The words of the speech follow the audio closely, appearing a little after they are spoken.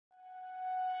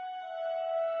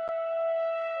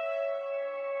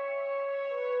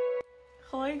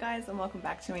Hello you guys, and welcome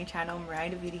back to my channel.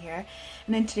 Mariah Beauty here,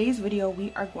 and in today's video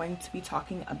we are going to be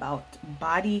talking about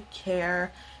body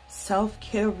care,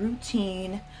 self-care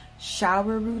routine,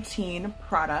 shower routine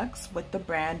products with the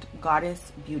brand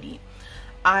Gawdess Beauty.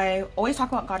 I always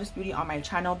talk about Gawdess Beauty on my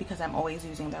channel because I'm always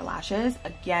using their lashes.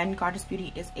 Again, Gawdess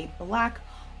Beauty is a Black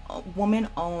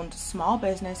woman-owned small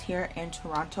business here in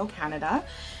Toronto, Canada,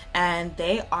 and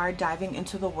they are diving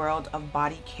into the world of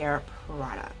body care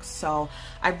products. So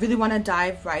I really want to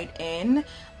dive right in.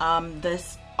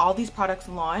 All these products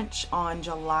launch on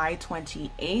July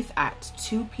 28th at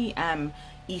 2 p.m.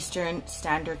 Eastern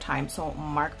Standard Time. So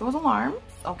mark those alarms,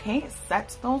 okay?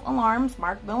 Set those alarms,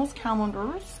 mark those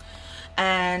calendars,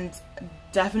 and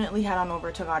definitely head on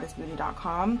over to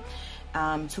gawdessbeauty.com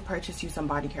to purchase you some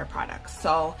body care products.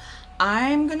 So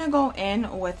I'm gonna go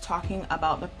in with talking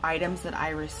about the items that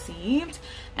I received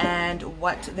and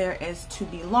what there is to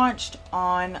be launched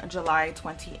on July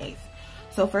 28th.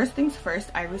 So first things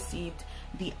first, I received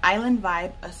the Island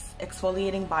Vibe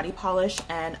exfoliating body polish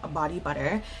and body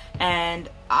butter, and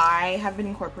I have been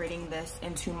incorporating this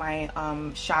into my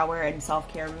shower and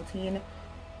self-care routine.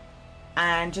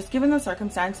 And just given the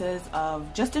circumstances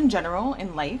of just in general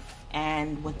in life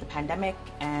and with the pandemic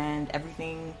and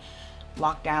everything,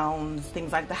 lockdowns,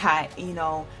 things like that, you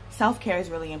know, self-care is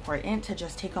really important, to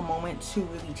just take a moment to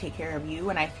really take care of you.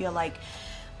 And I feel like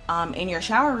in your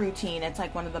shower routine, it's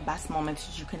like one of the best moments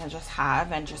that you can just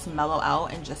have and just mellow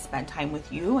out and just spend time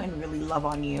with you and really love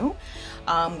on you.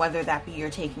 Whether that be you're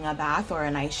taking a bath or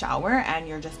a nice shower and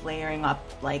you're just layering up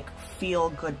like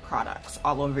feel good products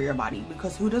all over your body,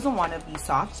 because who doesn't want to be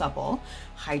soft, supple,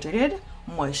 hydrated,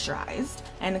 moisturized,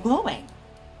 and glowing?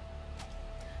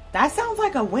 That sounds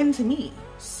like a win to me.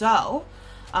 So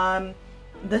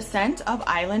the scent of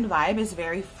Island Vibe is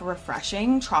very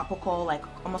refreshing, tropical, like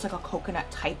almost like a coconut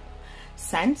type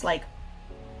scent. Like,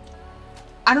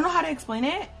 I don't know how to explain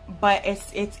it, but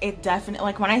it definitely,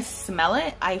 like when I smell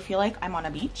it, I feel like I'm on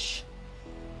a beach.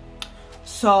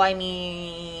 So I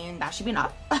mean, that should be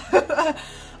enough.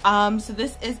 So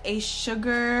this is a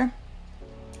sugar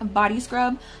body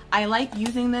scrub. I like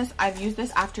using this. I've used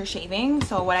this after shaving.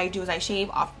 So what I do is I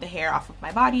shave off the hair off of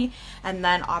my body, and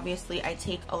then obviously I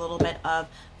take a little bit of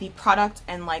the product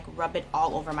and like rub it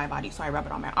all over my body. So I rub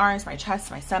it on my arms, my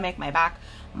chest, my stomach, my back,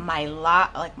 my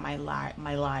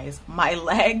legs,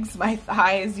 my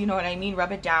thighs, you know what I mean?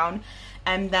 Rub it down,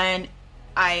 and then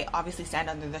I obviously stand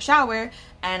under the shower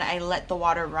and I let the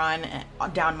water run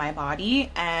down my body,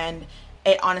 and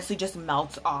it honestly just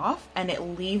melts off and it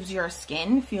leaves your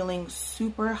skin feeling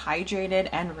super hydrated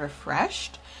and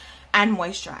refreshed and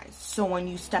moisturized. So when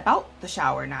you step out the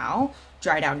shower now,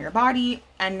 dry down your body,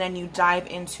 and then you dive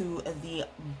into the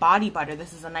body butter.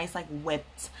 This is a nice like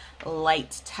whipped,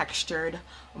 light textured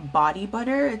body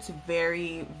butter. It's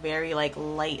very, very like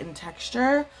light in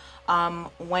texture.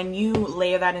 When you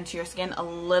layer that into your skin, a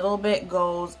little bit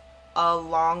goes a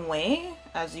long way.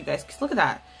 As you guys look at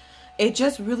that, it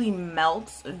just really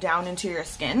melts down into your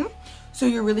skin, so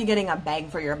you're really getting a bang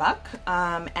for your buck.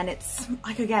 And it's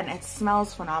like, again, it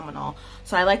smells phenomenal.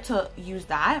 So I like to use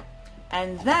that,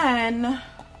 and then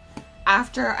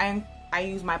after I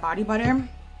use my body butter,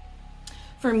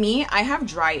 for me, I have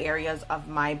dry areas of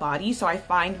my body, so I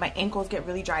find my ankles get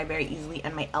really dry very easily,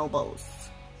 and my elbows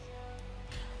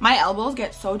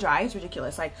get so dry, it's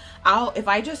ridiculous. Like, if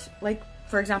I just like,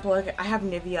 for example, like I have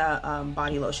Nivea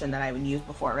body lotion that I would use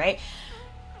before, right?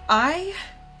 I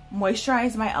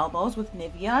moisturize my elbows with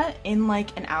Nivea. In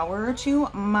like an hour or two,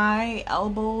 my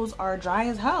elbows are dry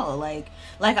as hell. Like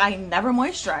I never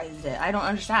moisturized it. I don't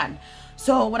understand.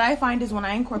 So what I find is when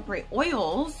I incorporate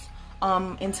oils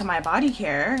into my body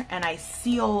care and I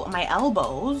seal my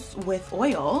elbows with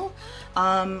oil,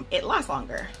 it lasts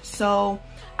longer. So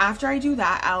after I do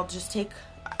that, I'll just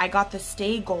I got the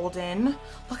Stay Golden.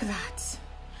 Look at that.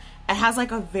 It has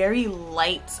like a very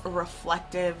light,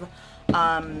 reflective,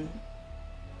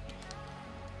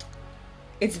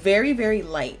 it's very, very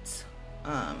light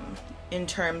in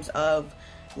terms of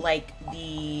like what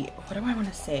do I want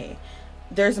to say?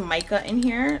 There's mica in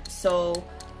here, so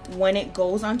when it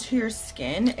goes onto your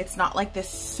skin, it's not like this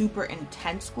super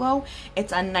intense glow.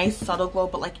 It's a nice subtle glow,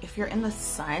 but like if you're in the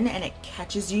sun and it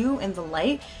catches you in the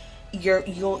light, you're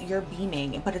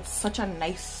beaming, but it's such a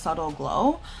nice subtle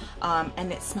glow.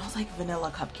 And it smells like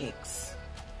vanilla cupcakes.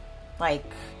 Like,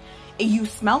 you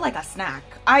smell like a snack.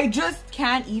 I just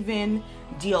can't even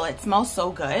deal. It smells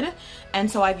so good. And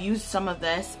so I've used some of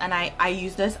this, and I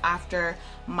use this after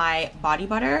my body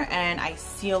butter, and I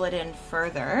seal it in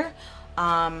further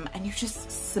and you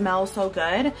just smell so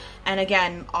good. And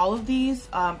again, all of these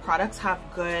products have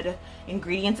good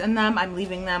ingredients in them. I'm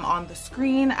leaving them on the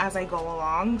screen as I go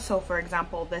along. So for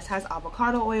example, this has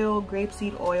avocado oil,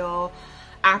 grapeseed oil,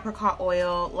 apricot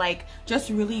oil, like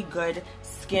just really good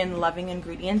skin loving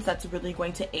ingredients that's really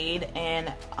going to aid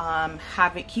in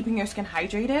keeping your skin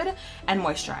hydrated and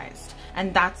moisturized.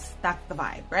 And that's the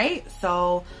vibe, right?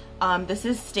 So this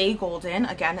is Stay Golden.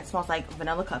 Again, it smells like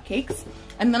vanilla cupcakes.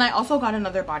 And then I also got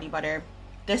another body butter.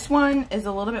 This one is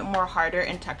a little bit more harder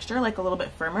in texture, like a little bit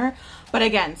firmer, but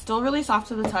again, still really soft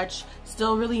to the touch,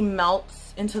 still really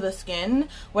melts into the skin.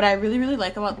 What I really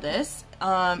like about this,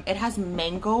 it has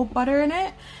mango butter in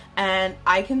it, and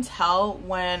I can tell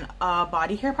when a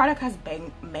body care product has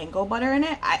mango butter in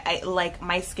it. I like,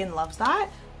 my skin loves that.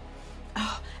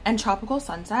 And Tropical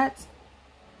Sunset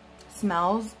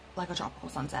smells like a tropical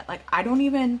sunset. Like, I don't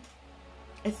even,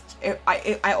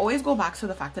 I always go back to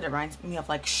the fact that it reminds me of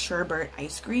like sherbet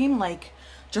ice cream, like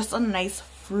just a nice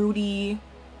fruity,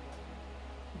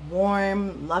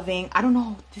 warm, loving, I don't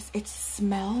know, it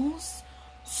smells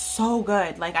so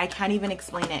good. Like, I can't even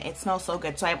explain it. It smells so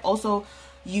good. So I've also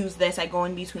used this. I go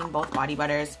in between both body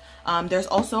butters. There's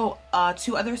also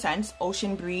 2 other scents,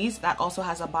 Ocean Breeze, that also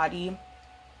has a body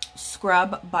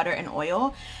scrub, butter and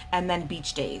oil, and then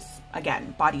Beach Days,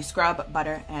 again, body scrub,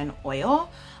 butter and oil.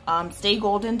 Stay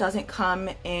Golden doesn't come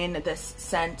in this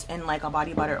scent in like a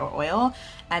body butter or oil.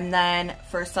 And then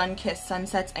for Sun Kissed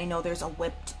Sunsets, I know there's a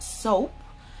whipped soap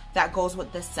that goes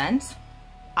with this scent.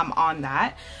 I'm on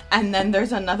that. And then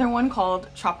there's another one called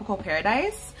Tropical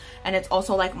Paradise, and it's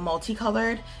also like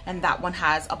multicolored, and that one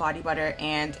has a body butter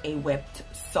and a whipped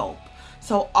soap.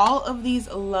 So all of these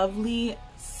lovely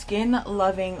skin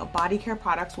loving body care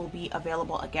products will be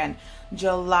available again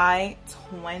July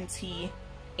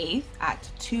 28th at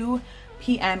 2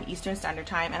 p.m. Eastern Standard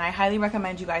Time, and I highly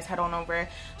recommend you guys head on over,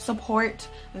 support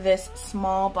this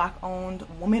small black owned,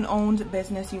 woman owned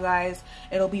business, you guys.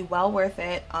 It'll be well worth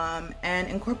it, and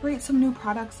incorporate some new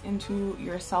products into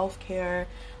your self-care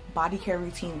body care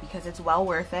routine, because it's well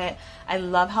worth it. I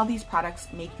love how these products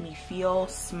make me feel,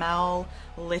 smell,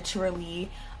 literally,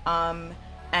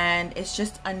 and it's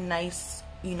just a nice,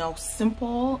 you know,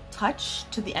 simple touch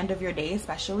to the end of your day,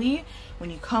 especially when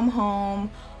you come home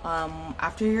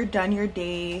after you're done your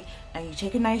day and you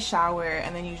take a nice shower,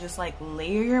 and then you just like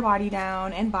layer your body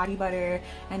down in body butter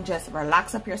and just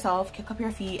relax up yourself, kick up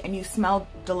your feet, and you smell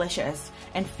delicious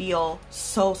and feel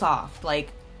so soft.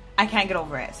 Like, I can't get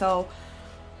over it. So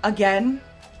again,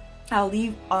 I'll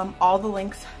leave all the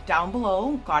links down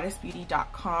below,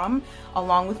 gawdessbeauty.com,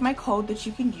 along with my code that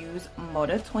you can use,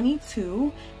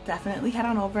 MODA22. Definitely head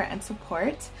on over and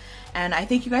support. And I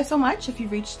thank you guys so much if you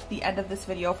reached the end of this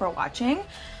video for watching.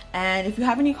 And if you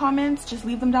have any comments, just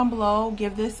leave them down below.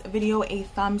 Give this video a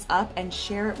thumbs up and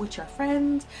share it with your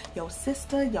friends, your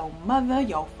sister, your mother,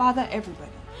 your father,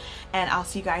 everybody. And I'll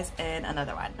see you guys in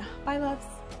another one. Bye, loves.